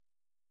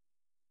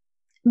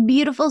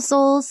Beautiful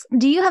souls,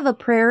 do you have a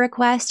prayer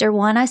request or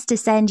want us to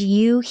send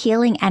you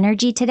healing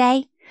energy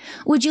today?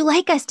 Would you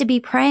like us to be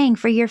praying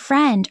for your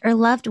friend or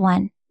loved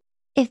one?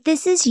 If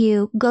this is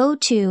you, go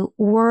to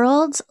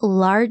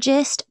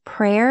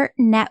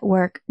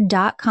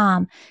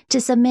worldslargestprayernetwork.com to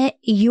submit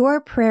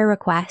your prayer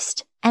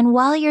request. And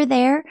while you're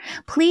there,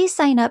 please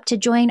sign up to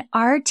join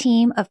our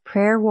team of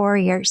prayer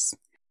warriors.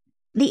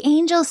 The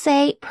angels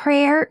say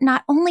prayer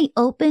not only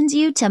opens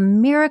you to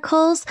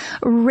miracles,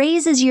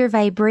 raises your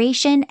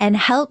vibration, and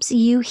helps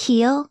you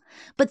heal,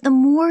 but the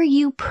more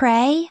you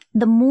pray,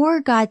 the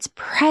more God's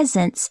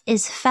presence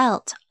is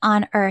felt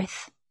on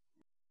earth.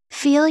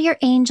 Feel your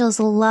angels'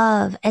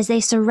 love as they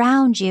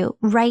surround you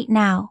right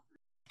now,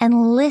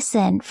 and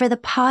listen for the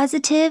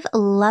positive,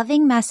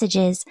 loving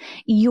messages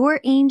your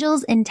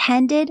angels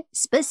intended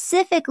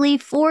specifically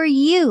for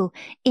you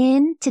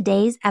in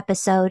today's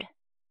episode.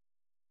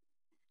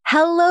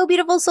 Hello,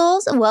 beautiful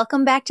souls.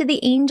 Welcome back to the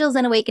Angels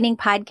and Awakening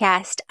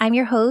podcast. I'm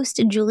your host,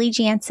 Julie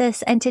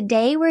Jancius, and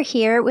today we're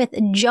here with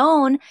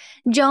Joan.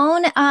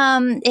 Joan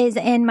is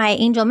in my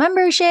angel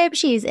membership.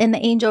 She's in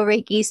the Angel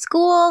Reiki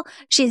school.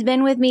 She's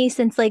been with me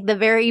since like the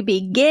very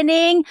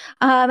beginning,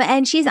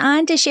 and she's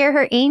on to share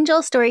her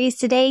angel stories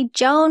today.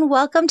 Joan,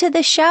 welcome to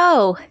the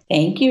show.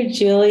 Thank you,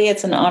 Julie.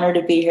 It's an honor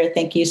to be here.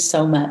 Thank you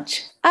so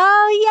much.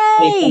 Oh,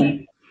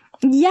 yay!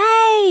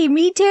 Yay,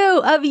 me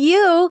too, of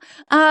you.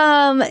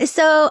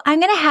 So I'm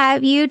going to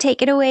have you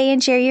take it away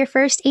and share your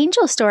first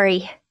angel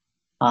story.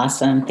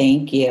 Awesome.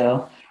 Thank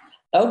you.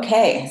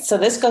 Okay. So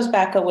this goes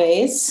back a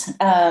ways.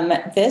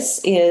 This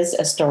is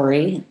a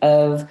story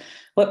of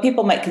what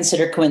people might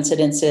consider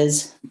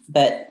coincidences,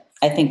 but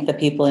I think the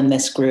people in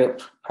this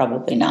group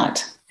probably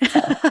not.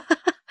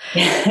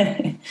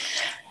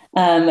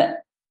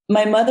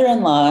 My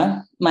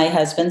mother-in-law, my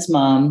husband's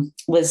mom,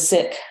 was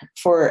sick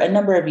for a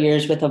number of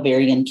years with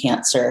ovarian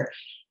cancer.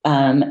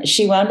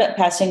 She wound up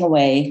passing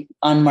away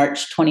on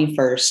March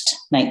 21st,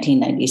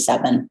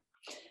 1997.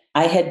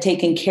 I had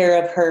taken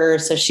care of her,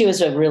 so she was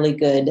a really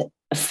good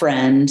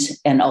friend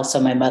and also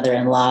my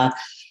mother-in-law.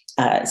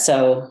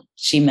 So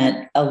she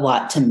meant a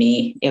lot to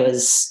me. It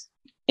was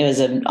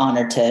an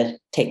honor to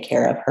take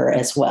care of her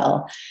as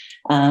well.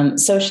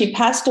 So she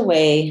passed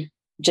away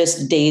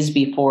just days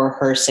before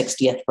her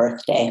 60th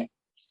birthday.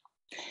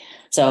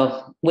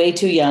 So way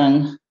too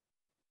young,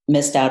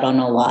 missed out on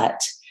a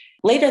lot.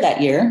 Later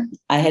that year,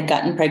 I had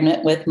gotten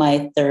pregnant with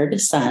my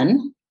third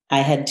son.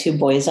 I had two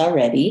boys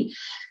already.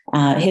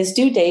 His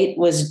due date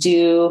was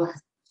due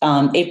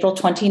April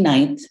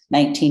 29th,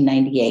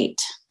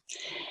 1998.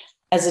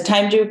 As the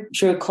time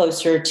drew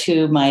closer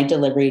to my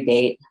delivery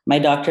date, my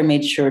doctor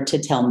made sure to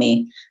tell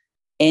me,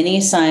 any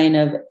sign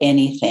of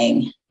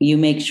anything, you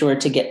make sure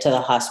to get to the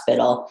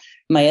hospital.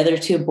 My other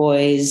two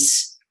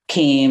boys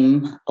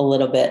came a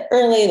little bit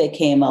early. They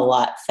came a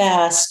lot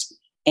fast,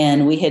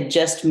 and we had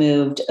just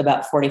moved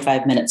about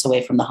 45 minutes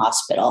away from the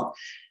hospital.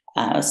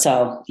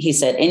 So he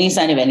said, any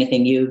sign of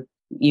anything, you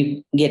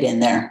get in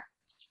there.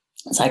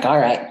 It's like, all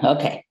right,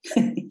 okay.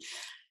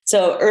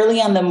 So early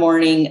on the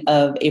morning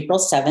of April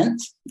 7th,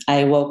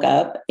 I woke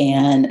up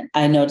and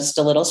I noticed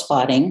a little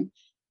spotting,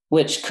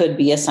 which could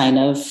be a sign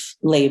of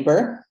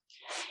labor.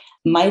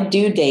 My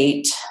due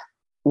date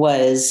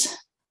was,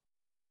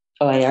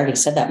 I already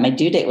said that. My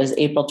due date was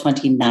April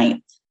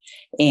 29th.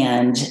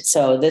 And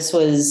so this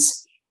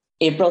was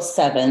April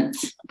 7th,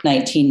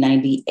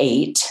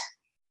 1998.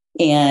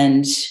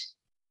 And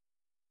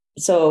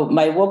so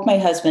I woke my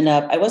husband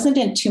up. I wasn't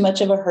in too much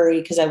of a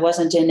hurry because I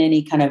wasn't in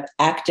any kind of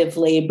active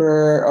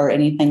labor or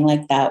anything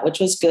like that, which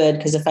was good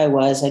because if I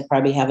was, I'd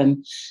probably have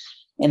him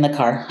in the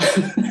car.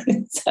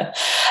 So,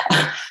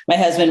 my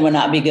husband would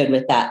not be good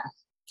with that.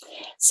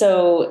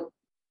 So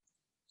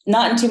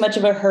not in too much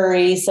of a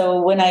hurry.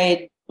 So when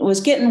I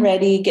was getting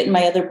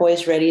my other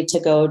boys ready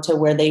to go to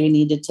where they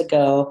needed to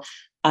go,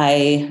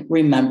 I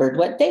remembered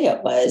what day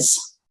it was.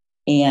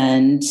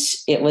 And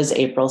it was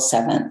April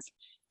 7th.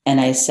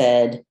 And I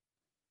said,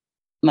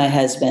 to my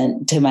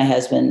husband,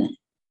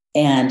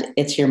 and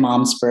it's your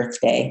mom's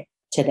birthday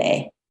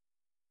today.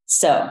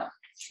 So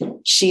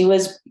she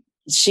was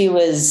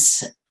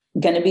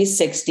going to be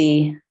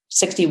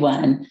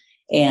 61,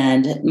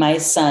 and my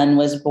son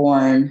was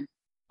born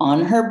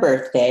on her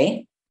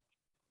birthday.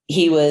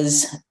 He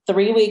was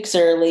 3 weeks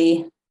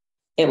early.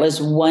 It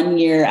was 1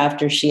 year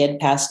after she had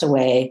passed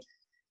away.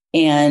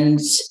 And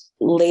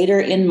later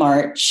in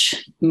March,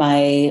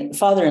 my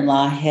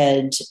father-in-law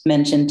had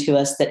mentioned to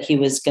us that he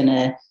was going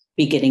to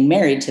be getting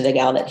married to the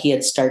gal that he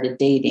had started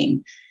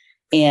dating,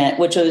 and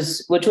which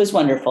was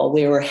wonderful.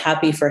 We were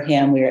happy for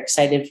him. We were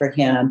excited for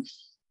him.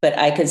 But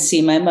I could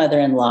see my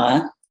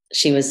mother-in-law.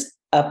 She was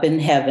up in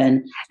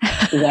heaven,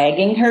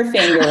 wagging her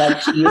finger like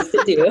she used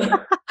to do.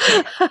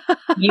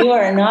 You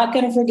are not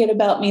going to forget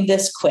about me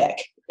this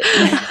quick.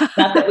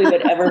 Not that we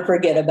would ever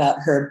forget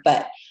about her,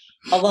 but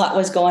a lot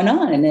was going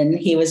on, and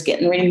he was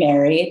getting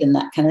remarried and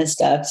that kind of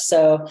stuff.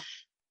 So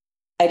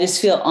I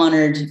just feel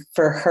honored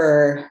for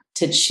her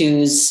to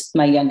choose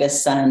my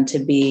youngest son to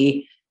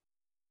be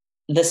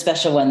the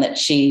special one that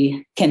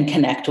she can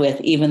connect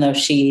with, even though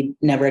she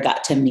never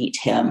got to meet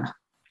him.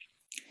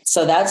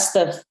 So that's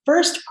the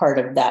first part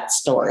of that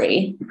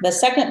story. The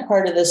second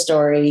part of the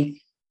story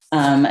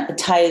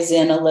ties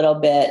in a little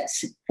bit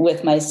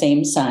with my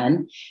same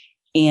son.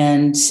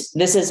 And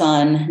this is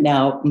on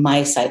now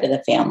my side of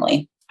the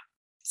family.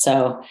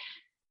 So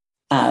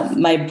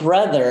my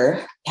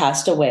brother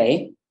passed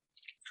away,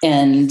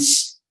 and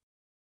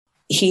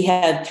he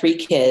had 3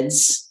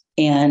 kids,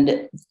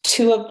 and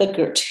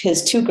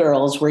his 2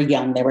 girls were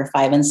young. They were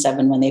 5 and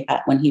 7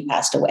 when he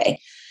passed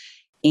away.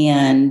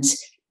 And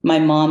my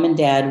mom and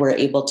dad were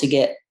able to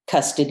get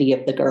custody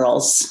of the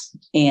girls,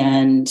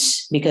 and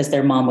because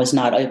their mom was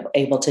not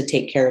able to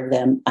take care of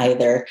them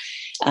either.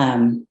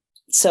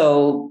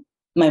 So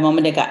my mom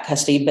and dad got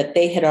custody, but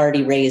they had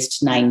already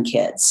raised 9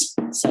 kids.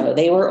 So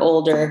they were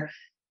older.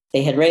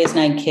 They had raised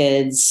 9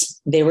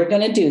 kids. They were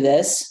going to do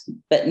this,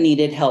 but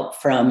needed help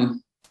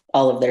from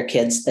all of their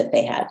kids that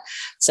they had.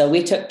 So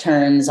we took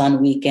turns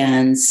on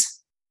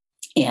weekends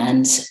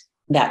and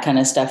that kind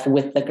of stuff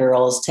with the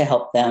girls to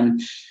help them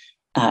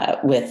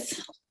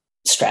with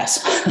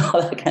stress,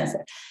 all that kind of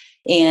stuff.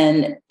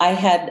 And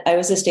I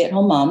was a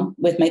stay-at-home mom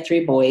with my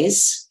 3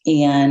 boys,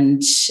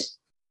 and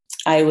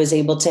I was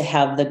able to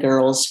have the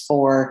girls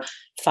for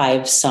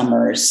 5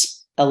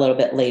 summers a little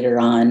bit later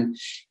on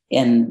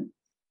in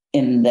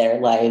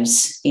their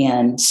lives.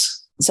 And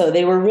so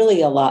they were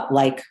really a lot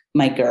like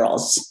my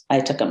girls. I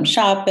took them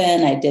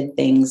shopping. I did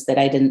things that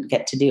I didn't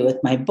get to do with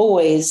my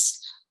boys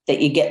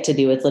that you get to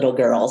do with little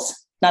girls.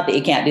 Not that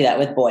you can't do that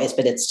with boys,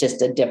 but it's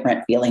just a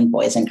different feeling,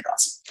 boys and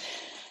girls.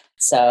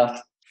 So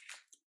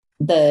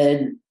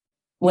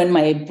when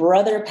my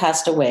brother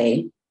passed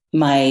away,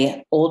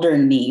 my older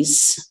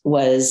niece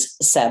was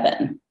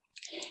 7.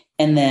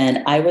 And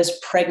then I was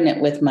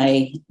pregnant with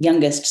my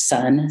youngest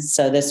son.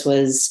 So this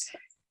was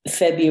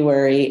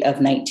February of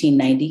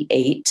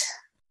 1998.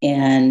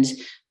 And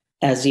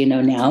as you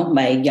know now,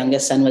 my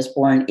youngest son was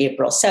born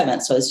April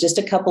 7th. So it's just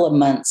a couple of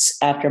months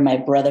after my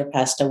brother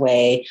passed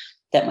away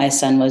that my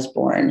son was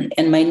born.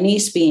 And my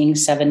niece, being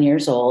 7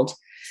 years old,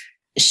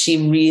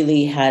 she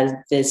really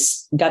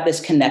got this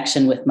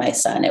connection with my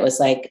son. It was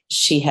like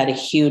she had a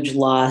huge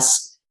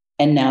loss,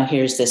 and now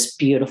here's this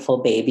beautiful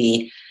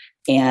baby.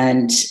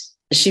 And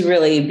she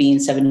really, being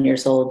 7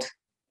 years old,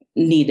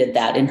 needed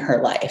that in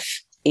her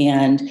life.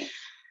 And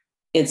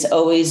it's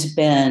always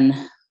been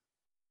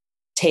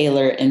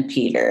Taylor and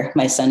Peter.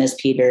 My son is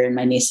Peter and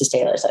my niece is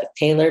Taylor. So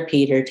Taylor,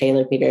 Peter.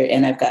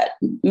 And I've got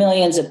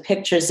millions of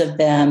pictures of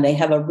them. They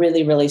have a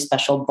really, really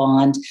special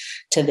bond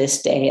to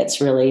this day.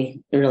 It's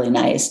really, really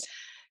nice.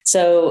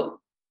 So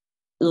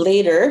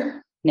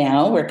later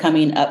now, we're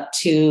coming up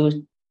to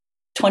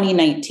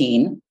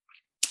 2019.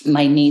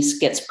 My niece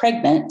gets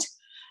pregnant,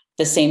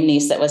 the same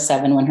niece that was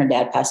 7 when her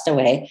dad passed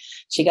away.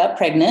 She got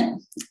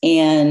pregnant,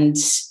 and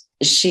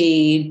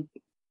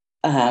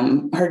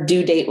her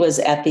due date was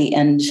at the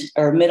end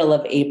or middle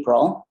of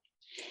April,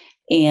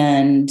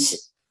 and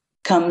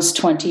comes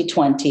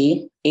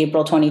 2020,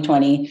 April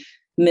 2020,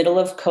 middle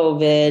of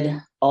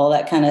COVID, all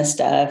that kind of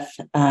stuff.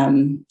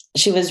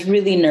 She was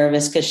really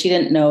nervous because she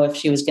didn't know if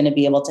she was going to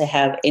be able to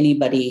have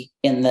anybody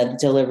in the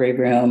delivery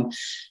room.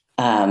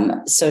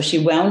 So she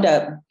wound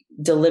up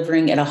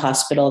delivering at a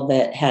hospital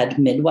that had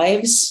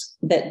midwives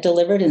that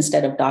delivered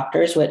instead of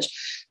doctors, which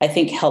I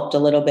think helped a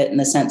little bit in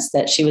the sense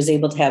that she was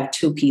able to have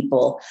 2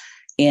 people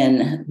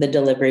in the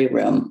delivery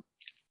room,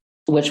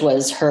 which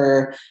was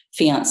her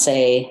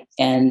fiance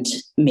and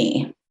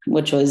me,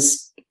 which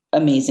was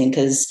amazing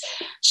because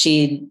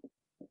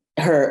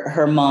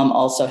her mom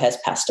also has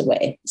passed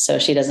away. So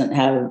she doesn't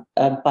have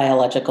a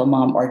biological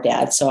mom or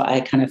dad. So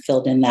I kind of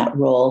filled in that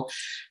role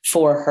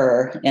for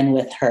her and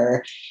with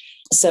her.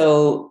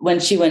 So when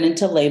she went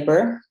into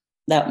labor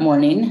that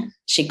morning,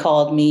 she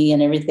called me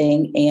and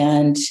everything.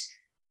 And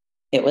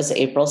it was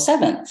April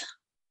 7th,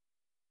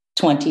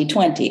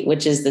 2020,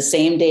 which is the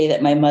same day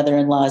that my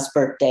mother-in-law's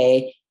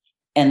birthday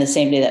and the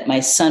same day that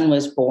my son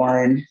was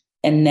born.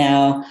 And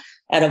now,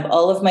 out of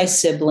all of my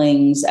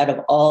siblings, out of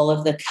all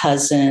of the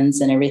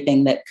cousins and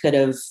everything that could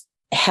have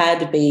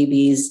had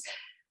babies,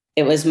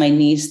 it was my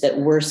niece that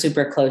we're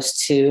super close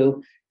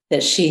to,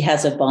 that she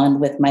has a bond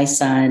with my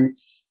son.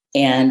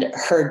 And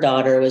her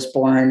daughter was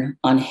born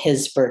on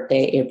his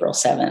birthday, April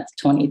 7th,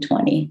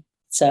 2020.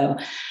 So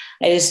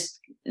there's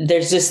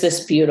just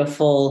this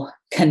beautiful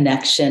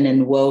connection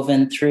and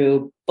woven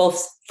through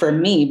both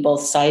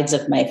sides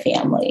of my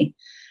family.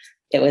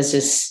 It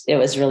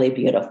was really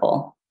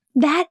beautiful.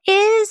 That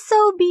is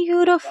so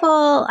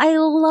beautiful. I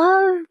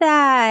love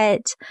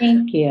that.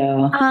 Thank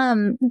you.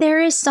 There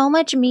is so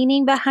much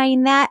meaning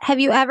behind that. Have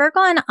you ever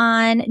gone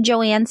on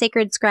Joanne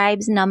Sacred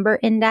Scribe's number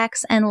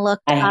index and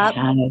looked up? I have.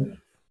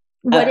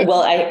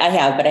 I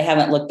have, but I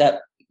haven't looked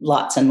up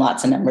lots and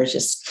lots of numbers,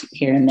 just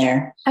here and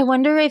there. I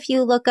wonder if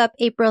you look up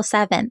April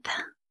 7th,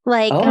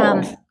 like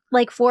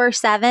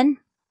 4-7.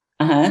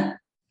 Uh-huh.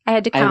 I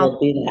had to count. I will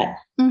do that.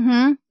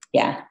 Mm-hmm.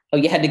 Yeah. Oh,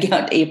 you had to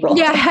count April.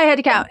 Yeah, I had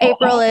to count.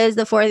 April is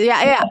the 4th.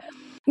 Yeah.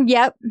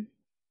 Yep.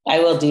 I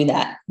will do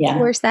that. Yeah.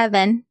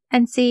 4-7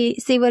 and see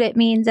what it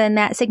means and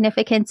that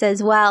significance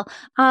as well.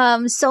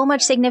 So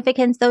much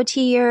significance though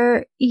to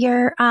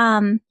your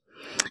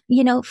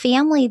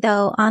family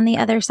though on the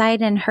other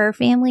side and her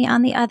family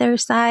on the other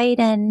side.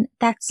 And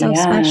that's so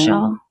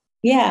special.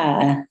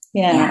 Yeah.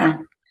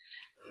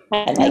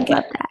 I like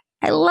it.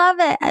 I love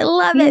it. I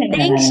love it.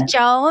 Thanks,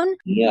 Joan.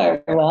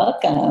 You're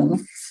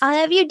welcome. I'll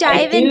have you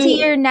dive into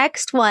your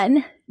next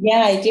one.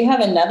 Yeah, I do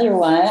have another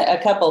one,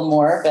 a couple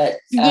more, but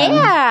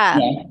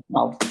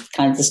all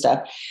kinds of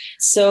stuff.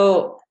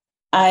 So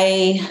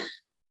I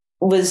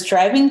was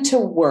driving to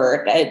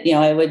work.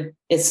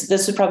 This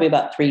was probably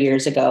about 3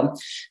 years ago.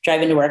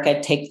 Driving to work,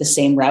 I'd take the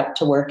same route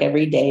to work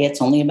every day.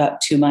 It's only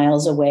about 2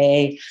 miles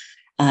away.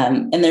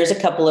 And there's a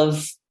couple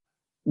of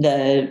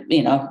the,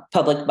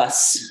 public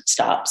bus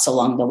stops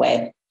along the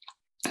way.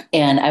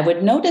 And I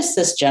would notice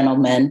this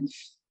gentleman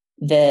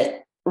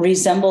that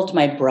resembled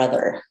my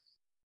brother.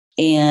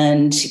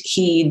 And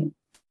he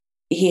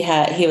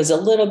was a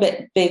little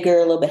bit bigger,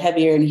 a little bit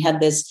heavier, and he had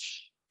this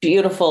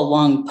beautiful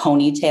long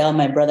ponytail.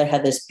 My brother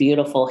had this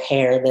beautiful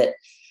hair that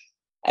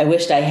I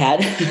wished I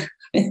had,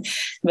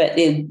 but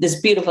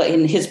this beautiful,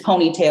 and his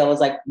ponytail was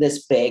like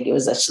this big. It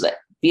was such like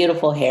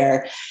beautiful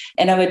hair.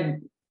 And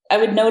I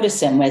would notice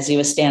him as he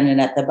was standing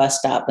at the bus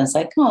stop. And it's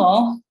like,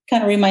 oh,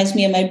 kind of reminds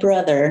me of my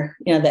brother,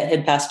 that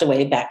had passed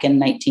away back in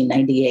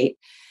 1998.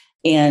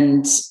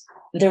 And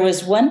there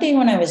was one day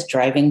when I was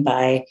driving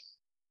by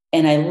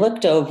and I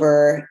looked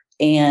over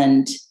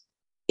and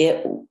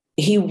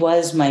he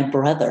was my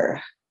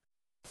brother.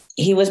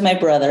 He was my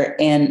brother.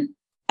 And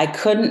I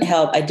couldn't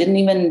help. I didn't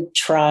even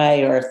try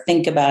or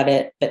think about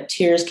it, but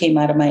tears came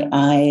out of my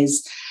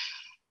eyes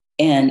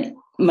and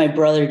my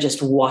brother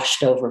just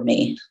washed over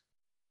me.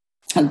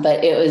 But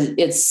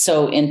it's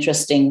so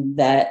interesting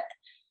that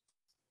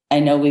I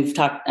know you've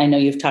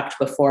talked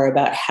before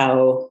about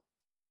how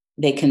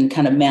they can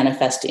kind of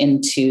manifest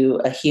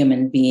into a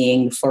human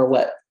being for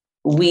what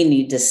we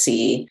need to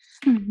see.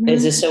 Mm-hmm.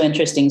 It's just so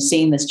interesting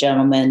seeing this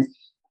gentleman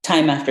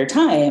time after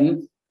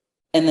time.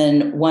 And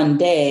then one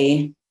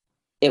day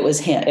it was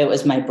him. It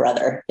was my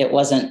brother. It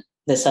wasn't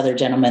this other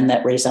gentleman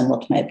that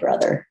resembled my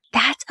brother.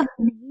 That's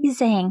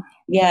amazing.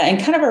 Yeah. And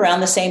kind of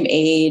around the same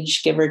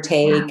age, give or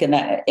take. Yeah. And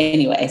that,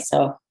 anyway,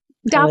 so.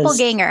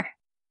 Doppelganger.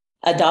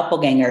 A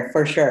doppelganger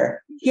for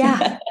sure.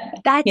 Yeah.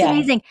 That's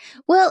amazing.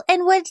 Well,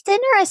 and what's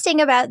interesting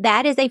about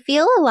that is I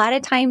feel a lot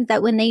of times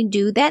that when they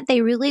do that,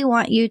 they really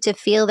want you to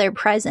feel their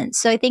presence.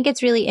 So I think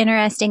it's really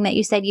interesting that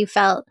you said you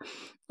felt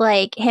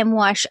like him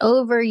wash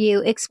over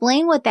you.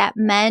 Explain what that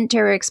meant,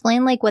 or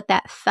explain like what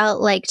that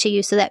felt like to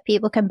you so that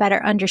people can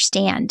better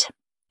understand.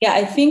 Yeah,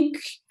 I think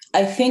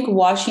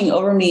washing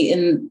over me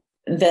in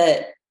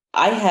that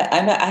I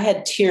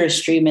had tears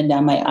streaming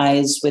down my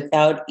eyes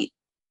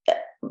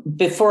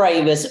before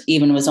I was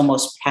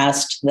almost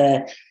past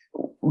the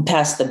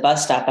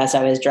bus stop as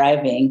I was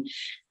driving.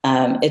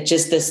 It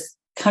just this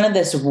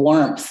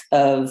warmth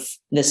of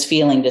this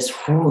feeling, just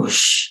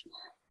whoosh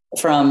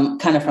from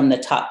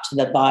the top to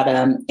the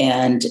bottom.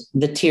 And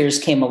the tears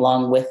came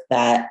along with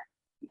that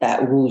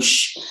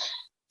whoosh.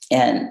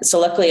 And so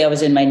luckily I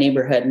was in my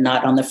neighborhood,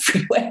 not on the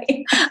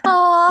freeway.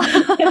 Oh,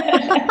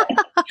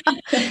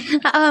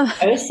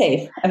 I was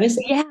safe.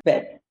 Yeah.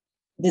 But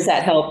does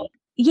that help?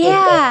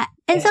 Yeah.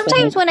 And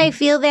sometimes when I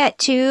feel that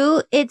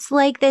too, it's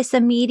like this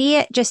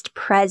immediate just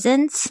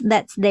presence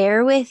that's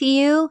there with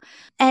you.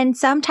 And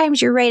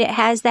sometimes you're right, it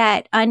has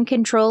that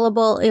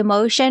uncontrollable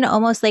emotion,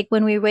 almost like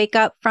when we wake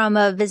up from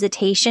a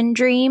visitation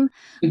dream.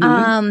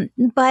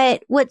 Mm-hmm.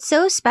 But what's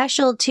so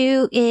special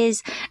too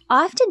is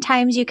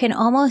oftentimes you can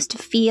almost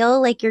feel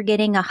like you're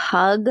getting a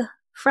hug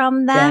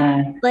from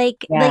them,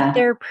 like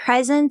their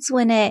presence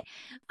when it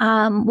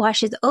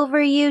washes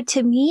over you.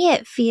 To me,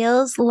 it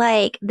feels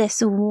like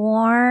this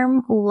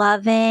warm,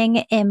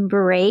 loving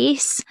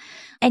embrace,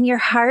 and your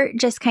heart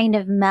just kind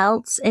of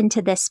melts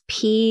into this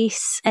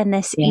peace and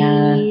this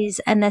ease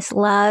and this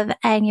love.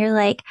 And you're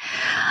like,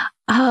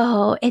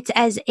 oh, it's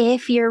as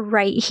if you're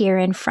right here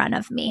in front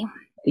of me.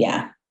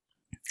 Yeah.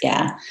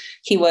 Yeah.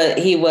 He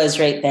was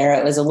right there.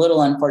 It was a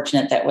little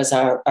unfortunate that was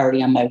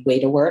already on my way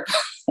to work.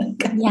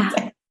 Yeah.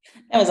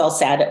 I was all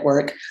sad at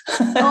work.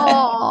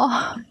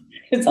 Oh,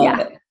 it's all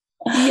good.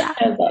 Yeah.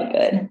 It's all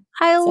good.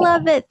 I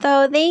love it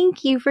though.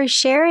 Thank you for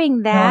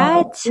sharing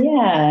that.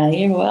 Yeah,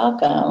 you're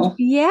welcome.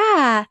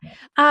 Yeah.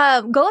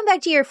 Going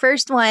back to your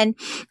first one,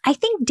 I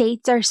think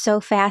dates are so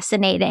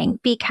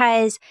fascinating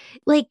because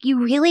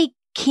you really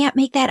can't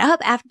make that up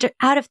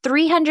out of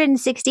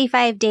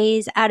 365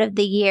 days out of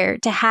the year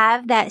to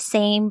have that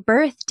same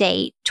birth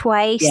date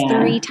twice,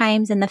 3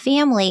 times in the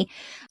family.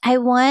 I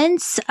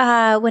once,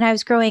 when I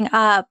was growing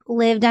up,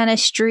 lived on a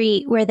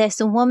street where this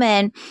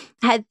woman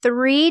had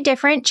 3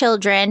 different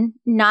children,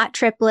 not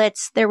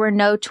triplets. There were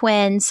no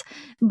twins,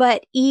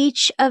 but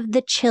each of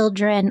the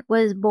children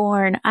was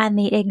born on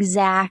the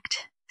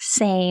exact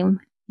same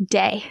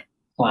day.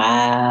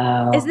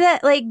 Wow. Isn't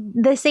that like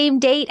the same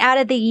date out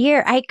of the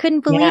year? I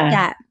couldn't believe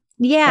that.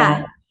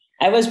 Yeah.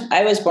 I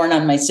was born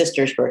on my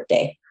sister's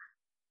birthday,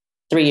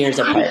 3 years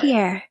apart.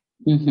 Here.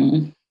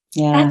 Mm-hmm.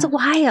 Yeah. That's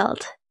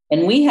wild.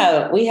 And we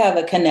have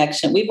a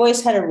connection. We've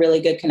always had a really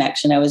good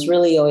connection. I was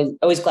really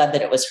always glad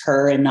that it was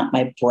her and not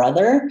my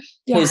brother,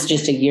 who's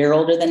just a year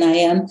older than I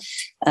am,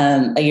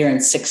 a year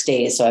and 6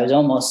 days. So I was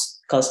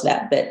almost close to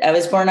that. But I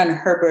was born on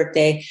her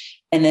birthday.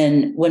 And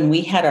then when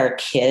we had our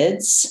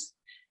kids,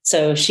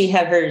 so she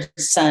had her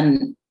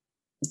son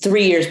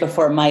 3 years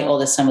before my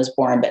oldest son was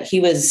born, but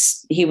he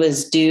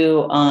was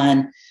due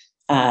on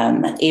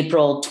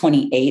April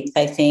 28th,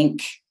 I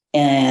think.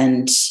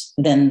 And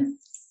then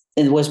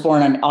it was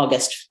born on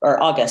August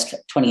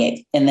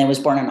 28th, and then was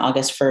born on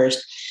August 1st.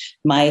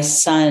 My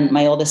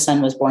oldest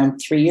son was born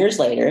 3 years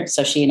later.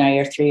 So she and I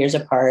are 3 years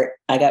apart.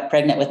 I got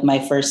pregnant with my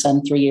first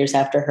son 3 years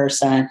after her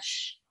son.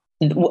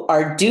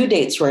 Our due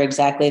dates were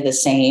exactly the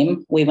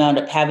same. We wound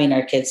up having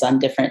our kids on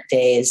different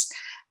days.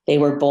 They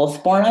were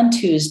both born on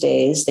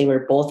Tuesdays. They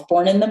were both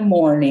born in the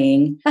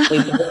morning.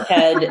 We both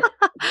had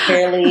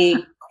fairly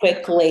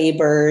quick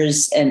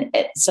labors. And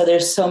so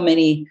there's so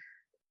many,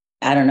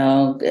 I don't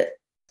know if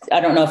they're I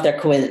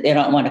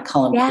don't want to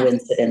call them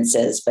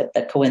coincidences, but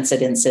the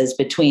coincidences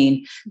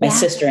between my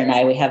sister and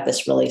I, we have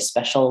this really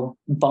special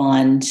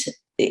bond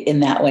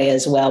in that way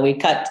as well. We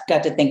got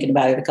to thinking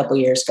about it a couple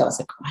of years ago. I was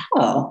like,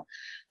 wow,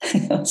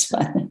 that was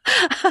fun.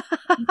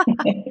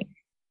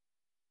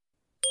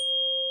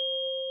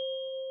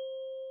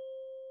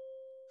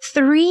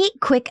 3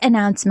 quick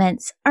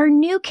announcements. Our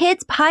New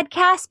Kids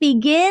podcast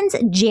begins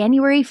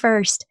January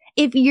 1st.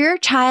 If your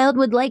child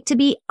would like to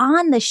be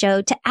on the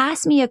show to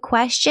ask me a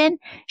question,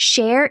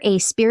 share a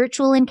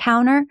spiritual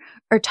encounter,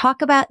 or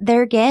talk about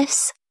their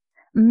gifts,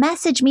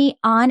 message me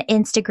on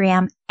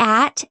Instagram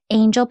at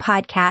Angel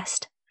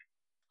Podcast.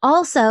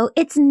 Also,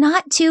 it's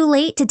not too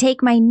late to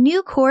take my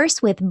new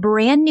course with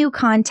brand new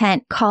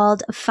content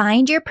called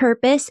Find Your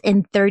Purpose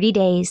in 30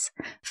 Days.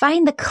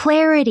 Find the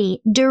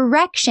clarity,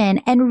 direction,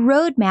 and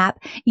roadmap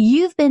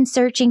you've been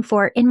searching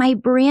for in my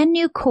brand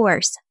new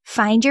course,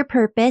 Find Your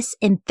Purpose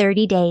in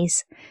 30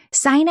 Days.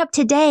 Sign up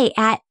today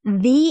at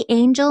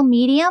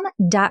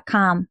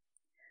theangelmedium.com.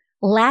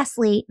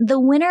 Lastly,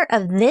 the winner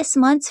of this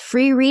month's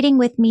free reading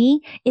with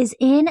me is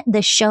in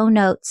the show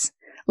notes.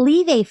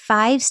 Leave a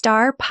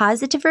 5-star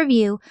positive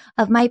review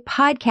of my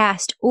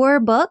podcast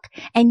or book,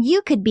 and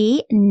you could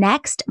be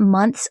next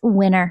month's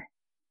winner.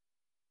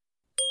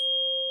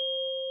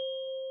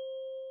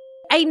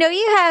 I know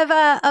you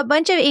have a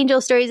bunch of angel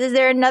stories. Is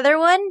there another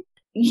one?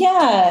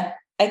 Yeah.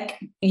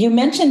 You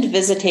mentioned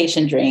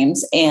visitation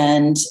dreams,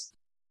 and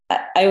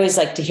I always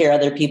like to hear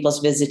other people's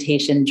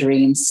visitation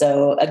dreams.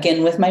 So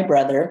again, with my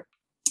brother,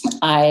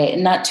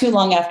 not too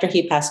long after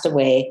he passed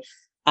away,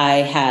 I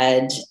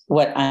had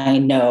what I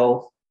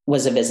know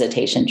was a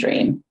visitation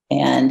dream.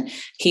 And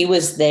he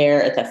was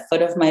there at the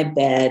foot of my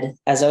bed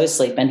as I was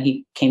sleeping.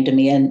 He came to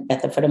me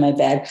at the foot of my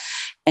bed.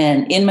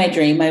 And in my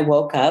dream, I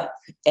woke up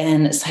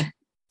and it's like,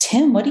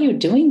 Tim, what are you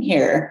doing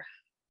here?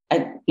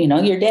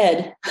 You're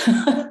dead.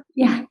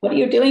 Yeah. What are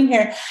you doing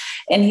here?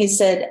 And he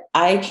said,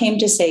 I came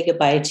to say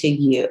goodbye to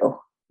you.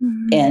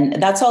 Mm-hmm.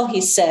 And that's all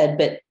he said.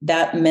 But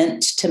that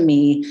meant to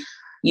me,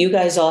 you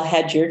guys all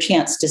had your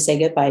chance to say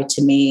goodbye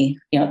to me,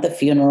 at the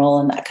funeral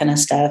and that kind of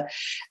stuff.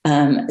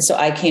 So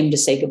I came to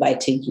say goodbye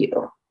to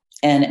you.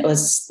 And it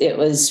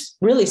was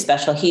really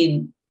special.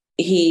 He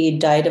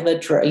died of a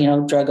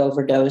drug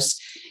overdose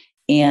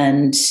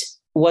and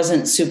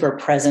wasn't super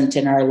present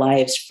in our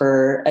lives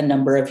for a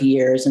number of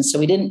years. And so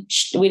we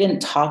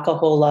didn't talk a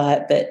whole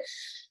lot, but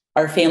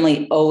our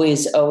family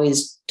always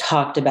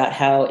talked about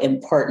how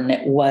important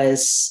it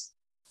was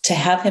to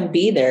have him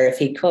be there if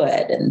he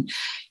could. And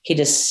he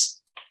just,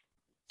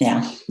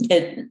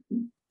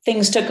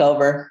 things took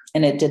over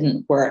and it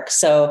didn't work.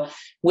 So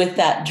with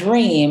that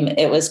dream,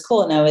 it was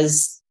cool. And I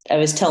was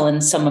telling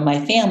some of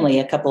my family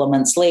a couple of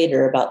months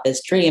later about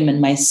this dream,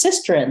 and my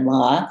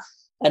sister-in-law,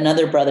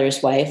 another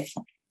brother's wife,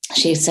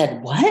 she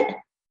said, what?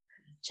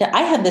 She said,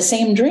 I had the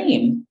same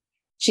dream.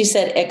 She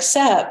said,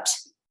 except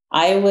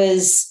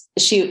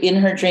in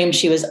her dream,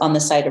 she was on the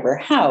side of her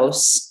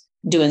house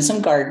doing some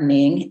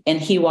gardening,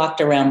 and he walked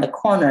around the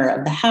corner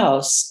of the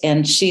house,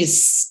 and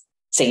she's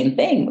same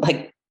thing.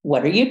 Like,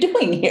 what are you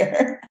doing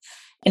here?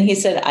 And he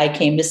said, I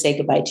came to say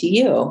goodbye to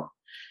you.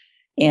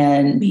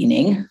 And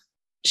meaning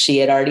she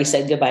had already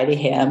said goodbye to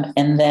him.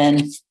 And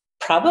then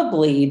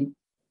probably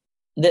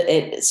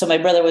so my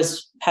brother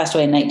passed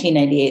away in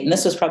 1998. And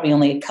this was probably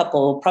only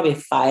probably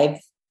 5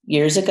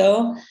 years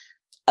ago.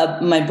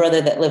 My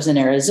brother that lives in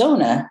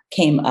Arizona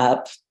came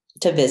up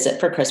to visit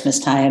for Christmas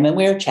time, and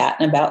we were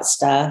chatting about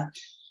stuff.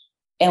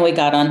 And we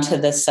got onto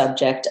the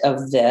subject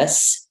of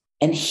this,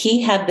 and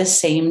he had the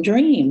same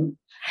dream.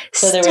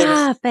 So there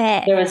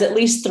was at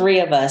least 3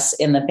 of us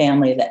in the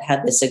family that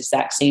had this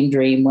exact same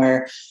dream,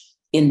 where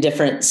in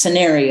different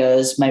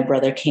scenarios, my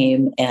brother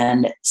came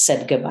and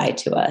said goodbye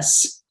to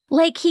us.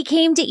 Like he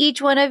came to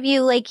each one of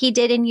you like he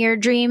did in your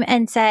dream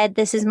and said,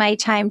 this is my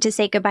time to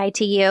say goodbye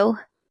to you.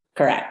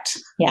 Correct.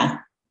 Yeah.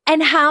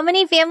 And how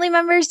many family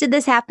members did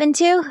this happen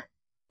to?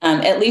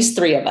 At least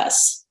 3 of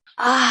us.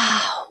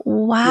 Oh,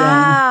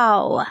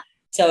 wow. Yeah.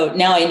 So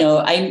now I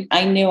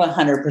knew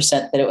 100%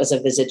 that it was a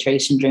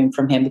visitation dream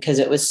from him, because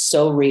it was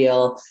so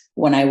real.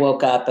 when I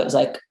woke up, it was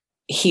like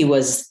he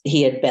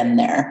had been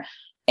there.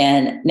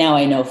 And now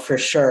I know for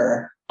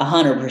sure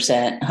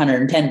 100%,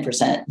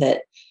 110%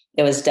 that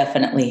it was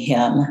definitely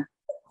him.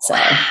 So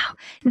wow.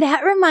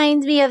 That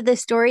reminds me of the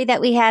story that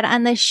we had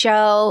on the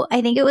show.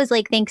 I think it was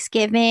like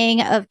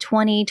Thanksgiving of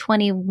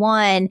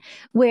 2021,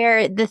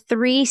 where the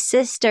three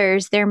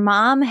sisters, their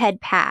mom had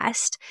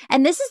passed.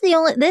 And this is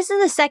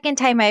the second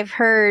time I've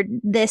heard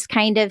this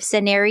kind of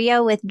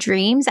scenario with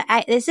dreams.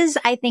 This is,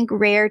 I think,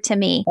 rare to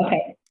me.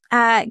 okay.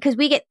 Because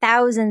we get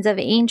thousands of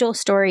angel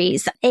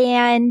stories.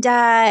 And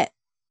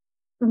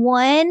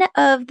one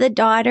of the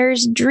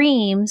daughter's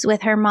dreams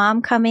with her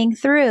mom coming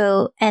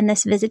through and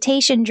this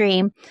visitation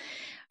dream,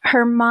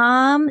 her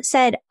mom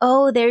said,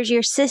 "Oh, there's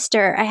your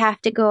sister. I have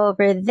to go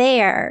over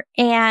there."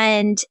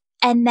 And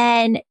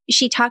then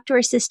she talked to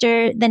her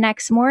sister the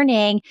next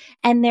morning,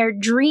 and their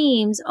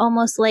dreams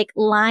almost like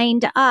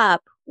lined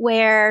up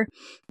where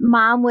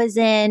mom was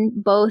in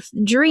both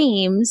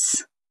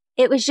dreams.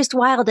 It was just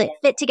wild. It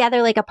fit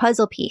together like a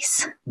puzzle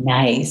piece.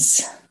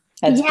 Nice.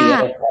 That's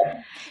beautiful.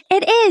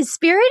 It is.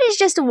 Spirit is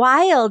just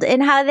wild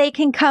in how they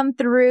can come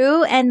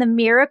through and the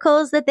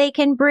miracles that they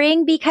can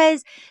bring,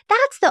 because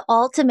that's the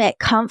ultimate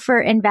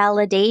comfort and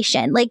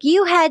validation. Like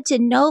you had to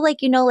know,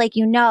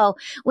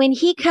 when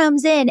he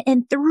comes in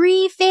and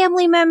three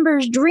family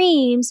members'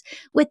 dreams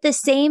with the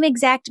same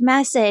exact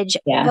message.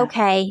 Yeah.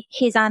 Okay,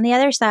 he's on the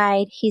other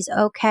side. He's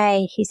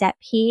okay. He's at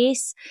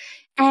peace.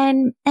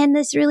 And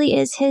this really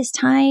is his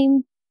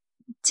time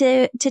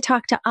to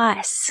talk to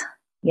us.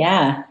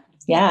 Yeah.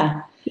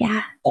 Yeah.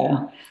 Yeah.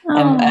 So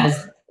I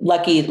was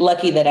lucky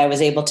that I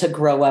was able to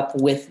grow up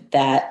with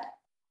that.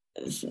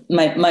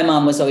 My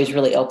mom was always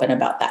really open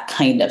about that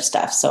kind of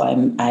stuff. So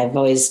I've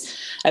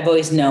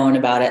always known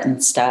about it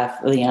and stuff,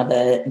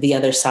 the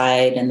other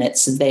side, and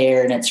it's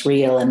there and it's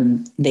real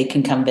and they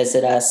can come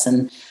visit us.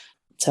 And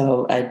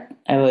so I've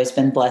always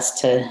been blessed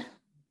to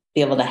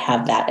be able to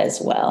have that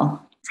as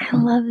well. I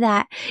love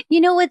that. You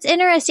know, what's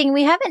interesting,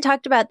 we haven't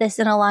talked about this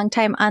in a long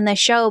time on the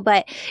show,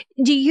 but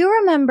do you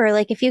remember,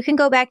 like, if you can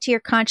go back to your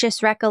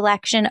conscious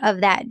recollection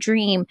of that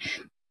dream,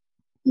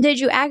 did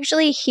you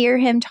actually hear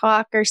him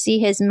talk or see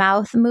his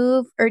mouth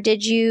move? Or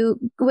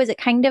was it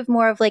kind of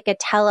more of like a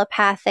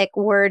telepathic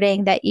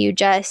wording that you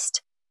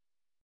just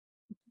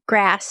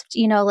grasped,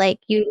 like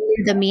you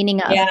knew the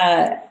meaning of?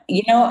 Yeah.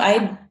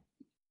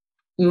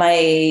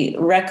 My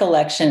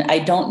recollection, I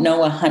don't know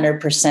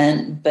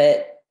 100%,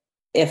 but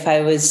if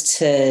I was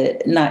to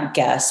not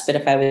guess, but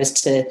if I was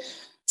to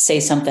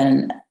say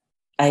something,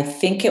 I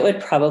think it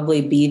would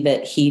probably be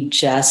that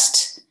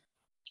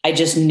I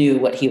just knew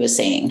what he was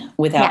saying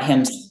without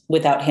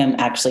him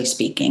actually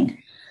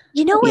speaking.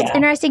 You know what's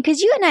interesting?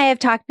 Because you and I have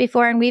talked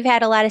before and we've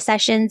had a lot of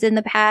sessions in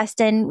the past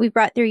and we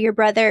brought through your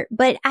brother,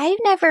 but I've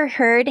never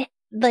heard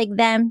like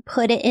them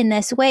put it in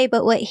this way.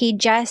 But what he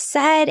just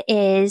said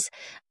is,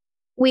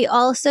 we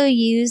also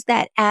use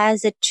that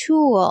as a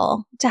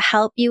tool to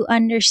help you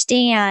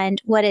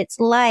understand what it's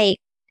like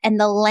and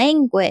the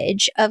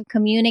language of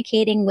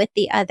communicating with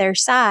the other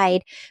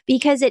side,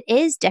 because it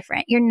is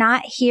different. You're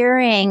not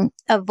hearing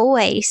a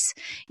voice.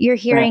 You're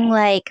hearing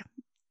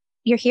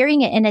you're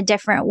hearing it in a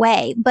different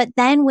way. But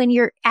then when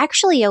you're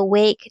actually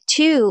awake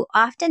too,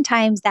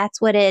 oftentimes that's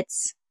what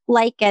it's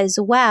like as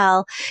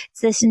well.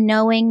 It's this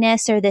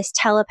knowingness or this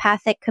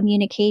telepathic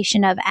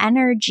communication of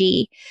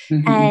energy,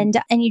 and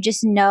you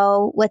just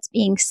know what's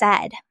being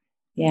said.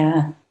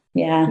 Yeah.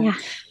 Yeah.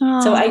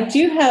 So I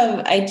do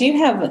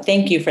have,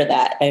 thank you for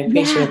that. I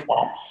appreciate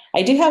that.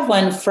 I do have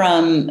one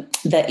from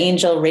the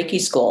Angel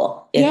Reiki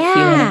School. If you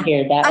want to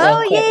hear that.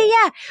 Oh,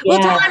 yeah. Well,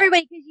 tell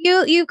everybody,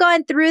 because you've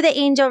gone through the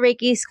Angel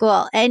Reiki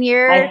School and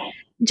you're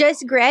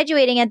just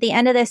graduating at the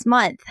end of this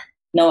month.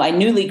 No, I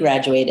newly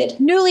graduated.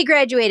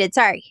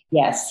 Sorry.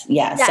 Yes.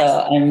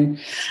 So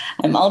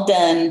I'm all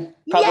done.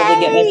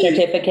 Probably get my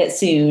certificate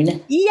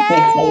soon.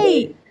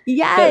 Yay!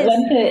 Yes.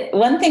 But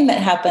one thing that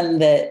happened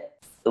that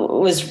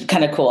was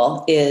kind of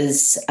cool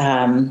is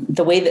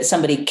the way that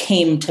somebody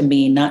came to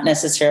me, not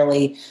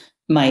necessarily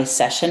my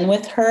session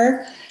with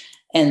her.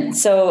 And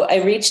so I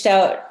reached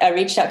out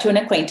to an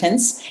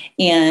acquaintance,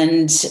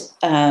 and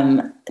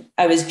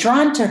I was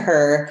drawn to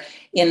her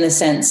in the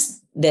sense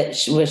that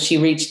she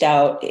reached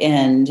out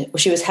and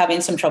she was having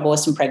some trouble with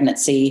some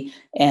pregnancy.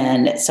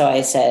 And so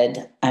I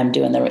said, I'm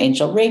doing the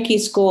Angel Reiki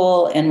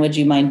School, and would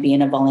you mind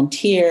being a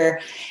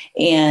volunteer?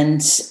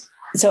 And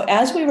so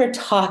as we were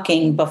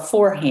talking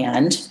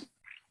beforehand,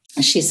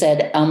 she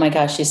said, oh my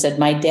gosh, she said,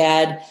 my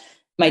dad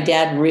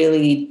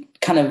really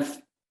kind of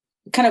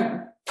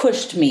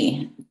pushed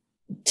me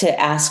to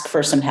ask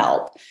for some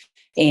help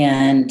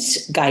and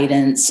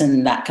guidance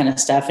and that kind of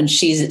stuff. And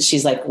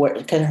she's like,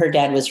 because her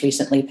dad was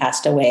recently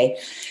passed away.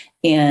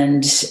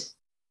 And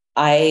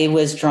I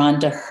was drawn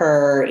to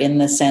her in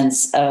the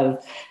sense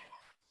of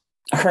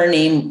her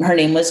name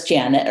was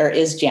Janet, or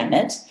is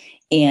Janet.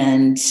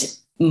 And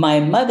my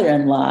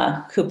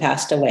mother-in-law who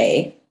passed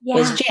away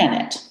was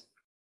Janet.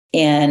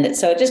 And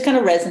so it just kind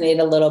of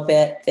resonated a little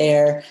bit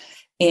there.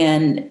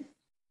 And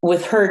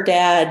with her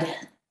dad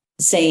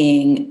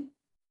saying,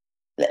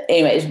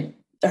 anyways,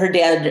 her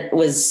dad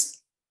was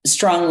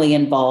strongly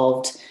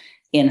involved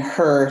in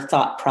her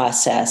thought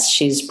process.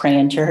 She's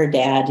praying to her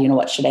dad,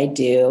 what should I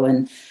do?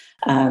 And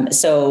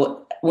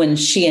so when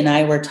she and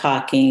I were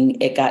talking,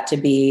 it got to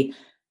be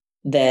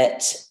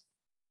that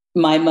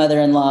my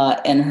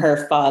mother-in-law and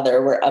her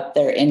father were up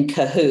there in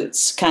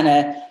cahoots, kind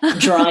of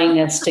drawing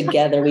us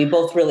together. We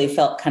both really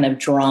felt kind of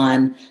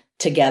drawn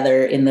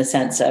together in the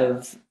sense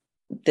of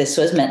this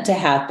was meant to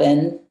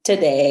happen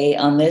today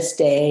on this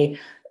day.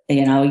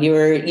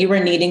 You were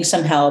needing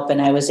some help,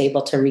 and I was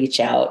able to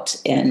reach out.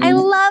 And I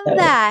love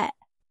that.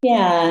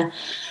 Yeah.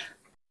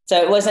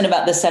 So it wasn't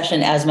about the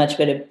session as much,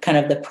 but kind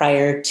of the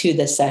prior to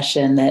the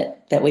session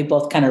that we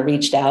both kind of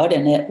reached out,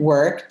 and it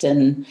worked,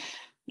 and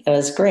it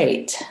was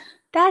great.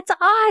 That's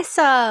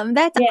awesome.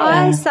 That's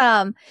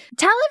awesome.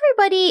 Tell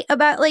everybody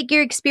about like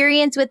your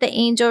experience with the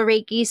Angel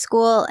Reiki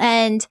School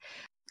and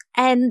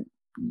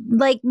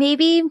like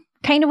maybe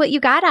kind of what you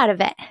got out of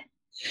it.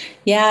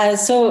 Yeah.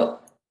 So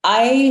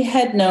I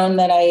had known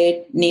that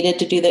I needed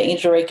to do the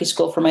Angel Reiki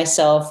School for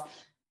myself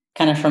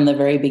kind of from the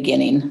very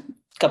beginning,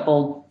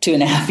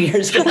 2.5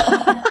 years ago.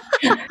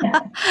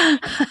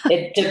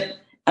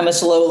 I'm a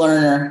slow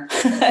learner.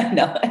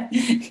 No,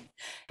 it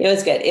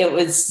was good. It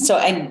was, so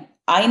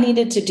I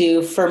needed to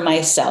do for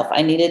myself,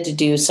 I needed to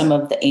do some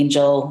of the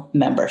Angel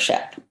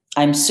membership.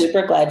 I'm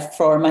super glad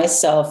for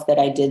myself that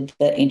I did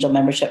the Angel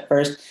membership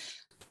first.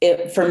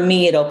 For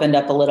me, it opened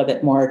up a little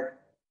bit more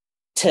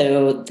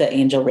to the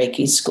Angel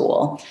Reiki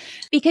School.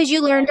 Because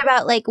you learned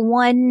about like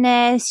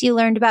oneness, you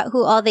learned about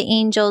who all the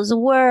angels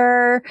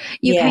were,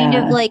 you kind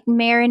of like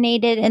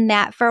marinated in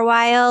that for a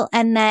while,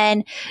 and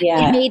then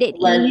it made it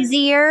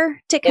easier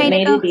to kind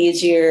of go. It made it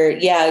easier.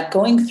 Yeah.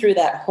 Going through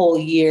that whole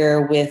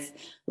year with,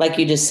 like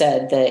you just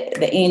said,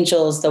 the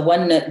angels, the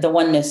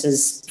oneness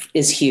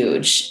is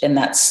huge. And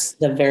that's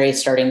the very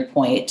starting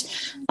point.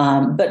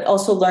 But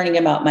also learning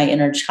about my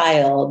inner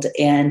child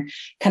and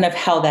kind of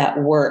how that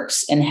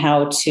works and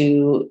how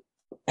to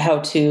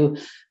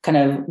kind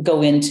of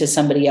go into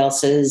somebody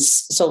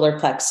else's solar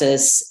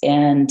plexus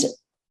and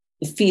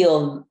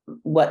feel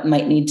what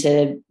might need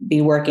to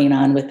be working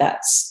on with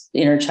that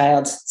inner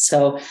child.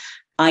 So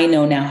I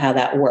know now how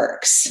that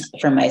works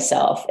for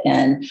myself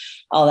and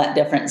all that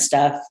different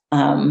stuff.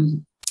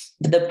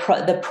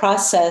 The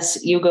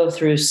process you go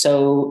through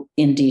so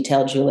in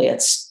detail, Julie,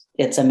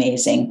 it's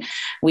amazing.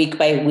 Week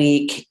by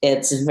week,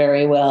 it's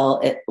very well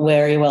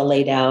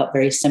laid out,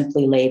 very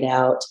simply laid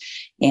out,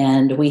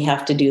 and we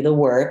have to do the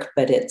work,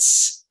 but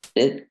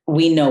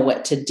we know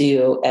what to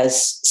do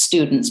as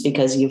students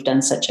because you've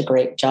done such a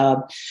great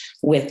job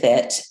with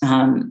it.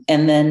 And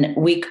then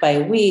week by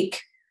week,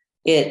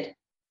 it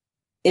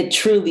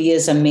truly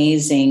is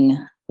amazing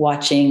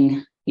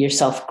watching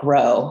yourself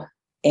grow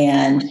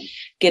and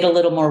get a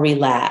little more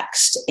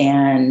relaxed.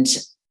 And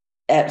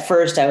at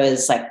first I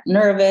was like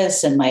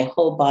nervous and my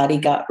whole body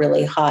got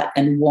really hot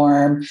and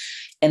warm.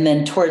 And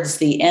then towards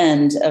the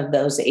end of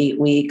those 8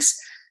 weeks,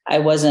 I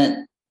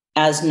wasn't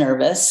as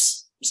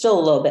nervous, still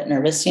a little bit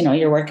nervous.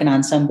 You're working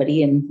on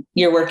somebody and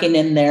you're working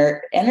in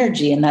their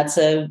energy, and that's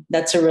a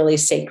really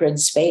sacred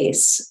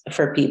space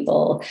for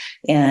people.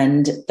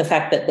 And the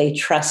fact that they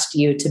trust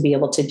you to be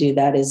able to do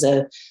that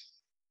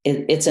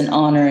it's an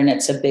honor, and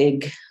it's a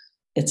big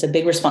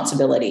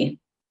responsibility.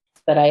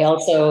 But I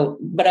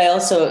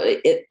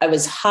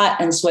was hot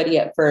and sweaty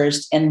at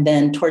first. And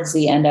then towards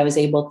the end, I was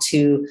able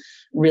to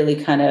really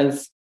kind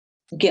of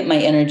get my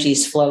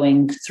energies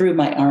flowing through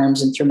my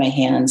arms and through my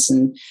hands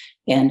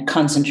and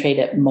concentrate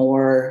it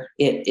more.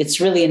 It's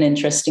really an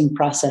interesting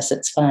process.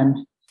 It's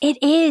fun.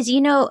 It is.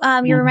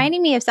 You're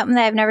reminding me of something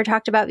that I've never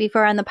talked about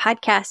before on the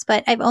podcast,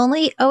 but I've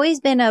always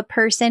been a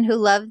person who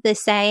loved the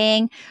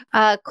saying,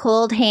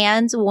 cold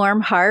hands,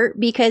 warm heart,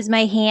 because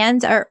my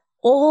hands are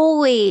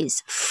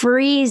always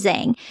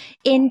freezing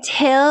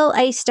until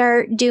I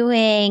start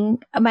doing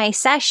my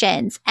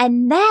sessions.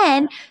 And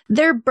then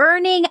they're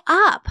burning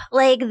up.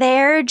 Like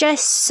they're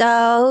just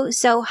so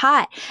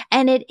hot.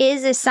 And it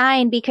is a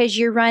sign because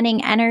you're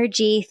running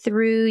energy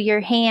through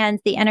your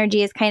hands. The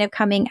energy is kind of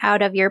coming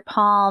out of your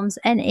palms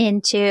and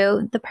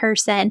into the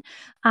person.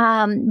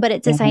 But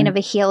it's a sign of a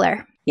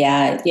healer.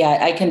 Yeah. Yeah.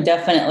 I can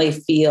definitely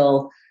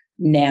feel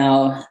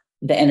now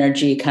the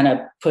energy kind of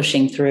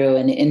pushing through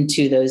and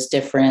into those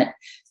different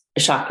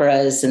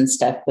chakras and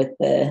stuff with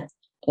the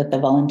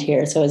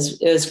volunteers. So it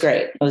was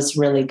great. It was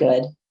really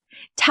good.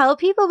 Tell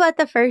people about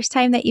the first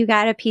time that you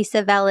got a piece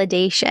of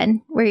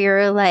validation where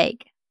you're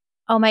like,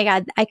 oh my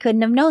God, I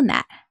couldn't have known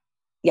that.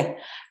 Yeah.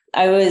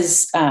 I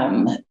was,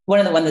 one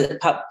of the ones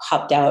that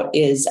popped out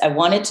is I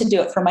wanted to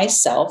do it for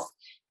myself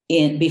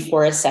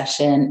before a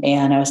session.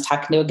 And I was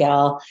talking to a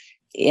gal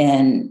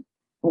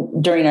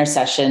during our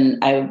session,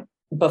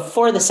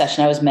 before the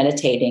session, I was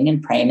meditating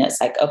and praying.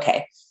 It's like,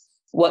 okay,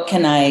 what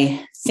can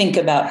I think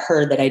about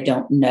her that I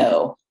don't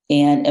know?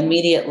 And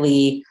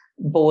immediately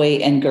boy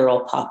and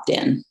girl popped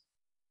in,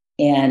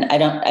 and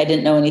I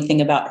didn't know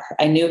anything about her.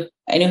 I knew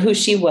who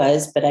she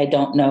was, but I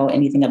don't know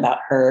anything about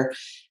her,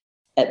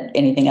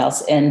 anything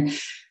else. And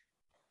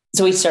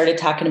so we started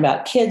talking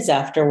about kids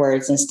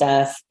afterwards and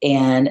stuff.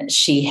 And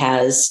she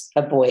has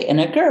a boy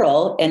and a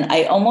girl. And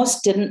I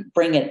almost didn't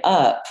bring it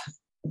up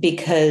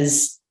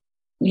because,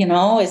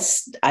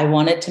 I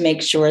wanted to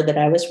make sure that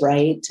I was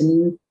right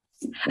or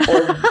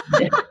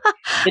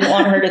didn't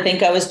want her to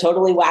think I was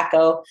totally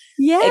wacko.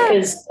 Yeah.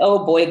 Because,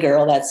 boy,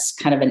 girl, that's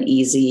kind of an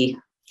easy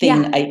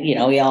thing.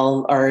 Yeah. We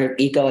all, our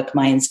egoic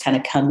minds kind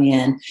of come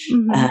in.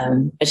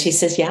 Mm-hmm. But she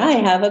says, yeah, I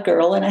have a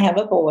girl and I have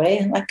a boy.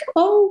 I'm like,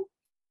 oh,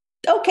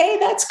 okay,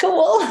 that's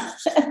cool.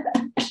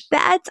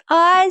 That's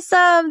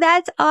awesome.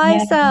 That's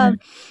awesome.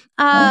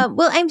 Yeah.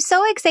 Well, I'm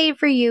so excited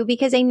for you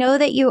because I know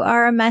that you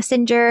are a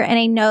messenger and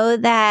I know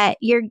that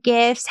your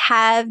gifts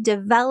have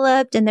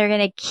developed and they're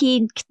going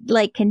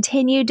to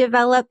continue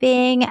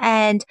developing.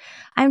 And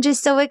I'm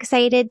just so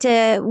excited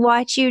to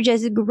watch you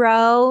just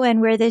grow and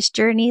where this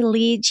journey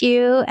leads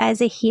you as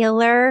a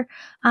healer,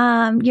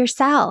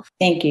 yourself.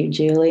 Thank you,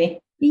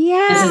 Julie.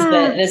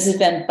 Yeah. This has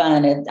been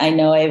fun. I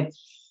know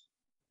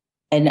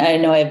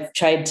I've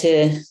tried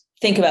to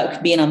think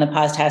about being on the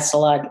podcast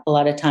a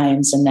lot of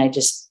times, and I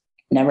just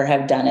never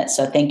have done it.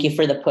 So thank you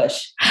for the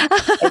push.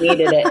 I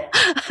needed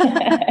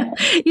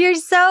it. You're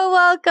so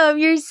welcome.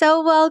 You're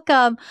so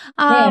welcome.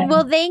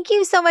 Well, thank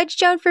you so much,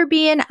 Joan, for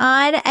being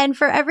on. And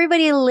for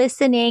everybody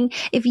listening,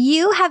 if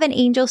you have an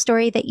angel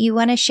story that you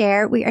want to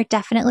share, we are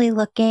definitely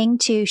looking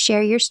to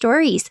share your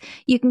stories.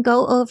 You can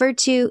go over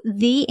to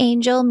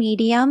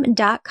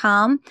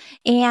theangelmedium.com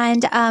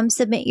and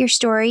submit your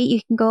story.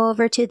 You can go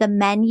over to the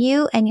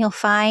menu and you'll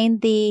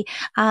find the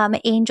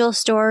angel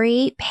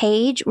story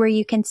page where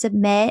you can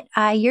submit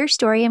your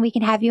story and we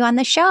can have you on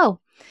the show.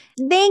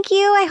 Thank you.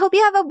 I hope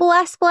you have a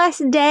blessed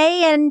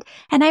day. And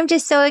I'm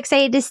just so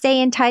excited to stay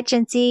in touch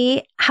and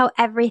see how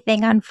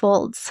everything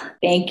unfolds.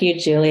 Thank you,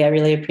 Julie. I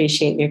really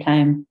appreciate your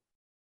time.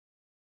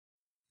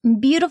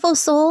 Beautiful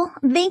soul.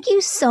 Thank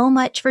you so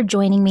much for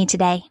joining me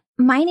today.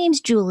 My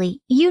name's Julie.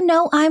 You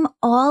know I'm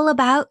all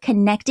about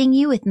connecting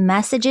you with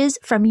messages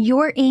from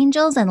your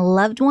angels and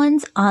loved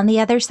ones on the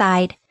other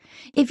side.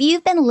 If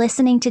you've been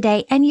listening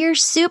today and you're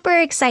super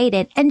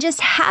excited and just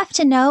have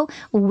to know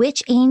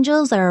which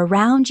angels are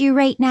around you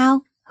right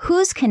now,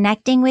 who's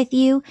connecting with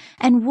you,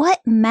 and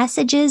what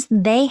messages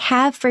they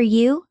have for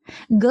you,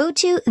 go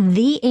to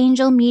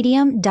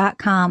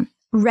theangelmedium.com.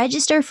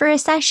 Register for a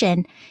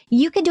session.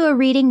 You can do a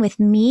reading with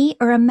me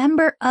or a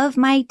member of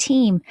my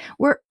team.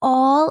 We're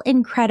all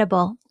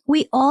incredible.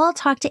 We all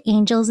talk to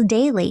angels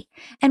daily,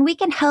 and we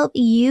can help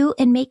you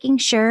in making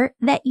sure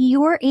that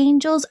your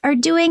angels are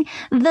doing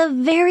the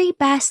very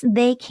best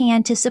they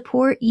can to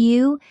support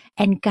you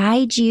and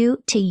guide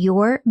you to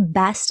your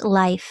best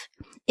life.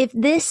 If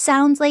this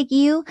sounds like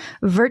you,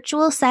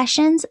 virtual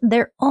sessions,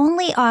 they're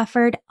only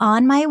offered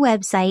on my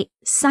website.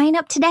 Sign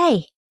up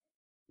today.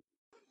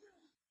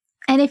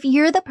 And if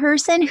you're the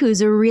person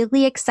who's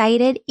really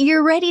excited,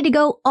 you're ready to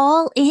go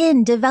all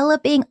in,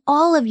 developing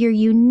all of your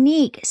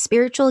unique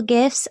spiritual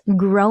gifts,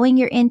 growing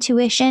your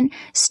intuition,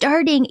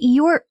 starting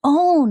your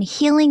own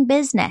healing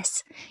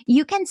business,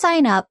 you can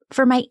sign up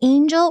for my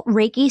Angel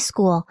Reiki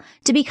School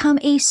to become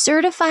a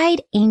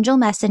certified angel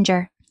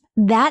messenger.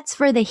 That's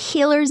for the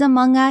healers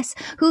among us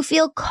who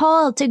feel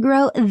called to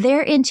grow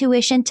their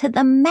intuition to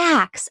the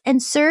max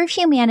and serve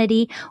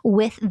humanity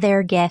with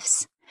their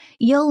gifts.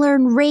 You'll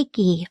learn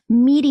Reiki,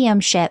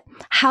 mediumship,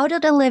 how to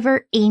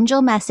deliver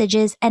angel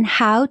messages, and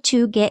how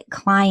to get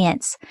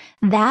clients.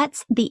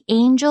 That's the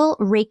Angel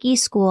Reiki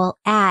School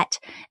at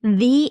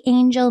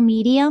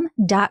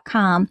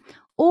theangelmedium.com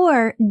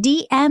or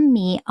DM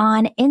me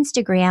on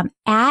Instagram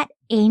at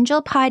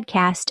Angel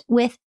Podcast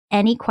with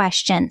any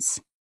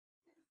questions.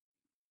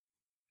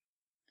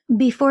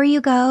 Before you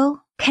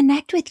go,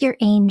 connect with your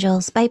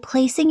angels by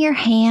placing your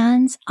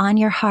hands on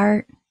your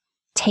heart.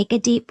 Take a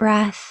deep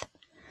breath.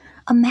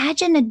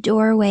 Imagine a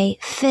doorway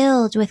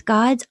filled with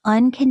God's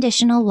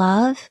unconditional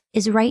love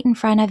is right in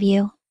front of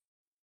you.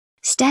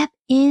 Step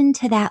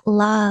into that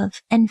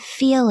love and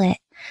feel it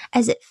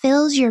as it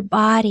fills your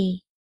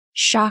body,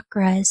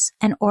 chakras,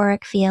 and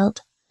auric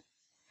field.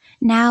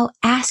 Now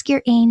ask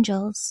your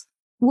angels,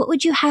 what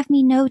would you have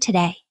me know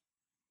today?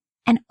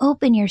 And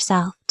open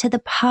yourself to the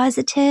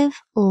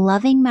positive,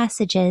 loving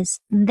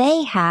messages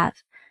they have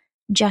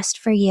just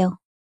for you.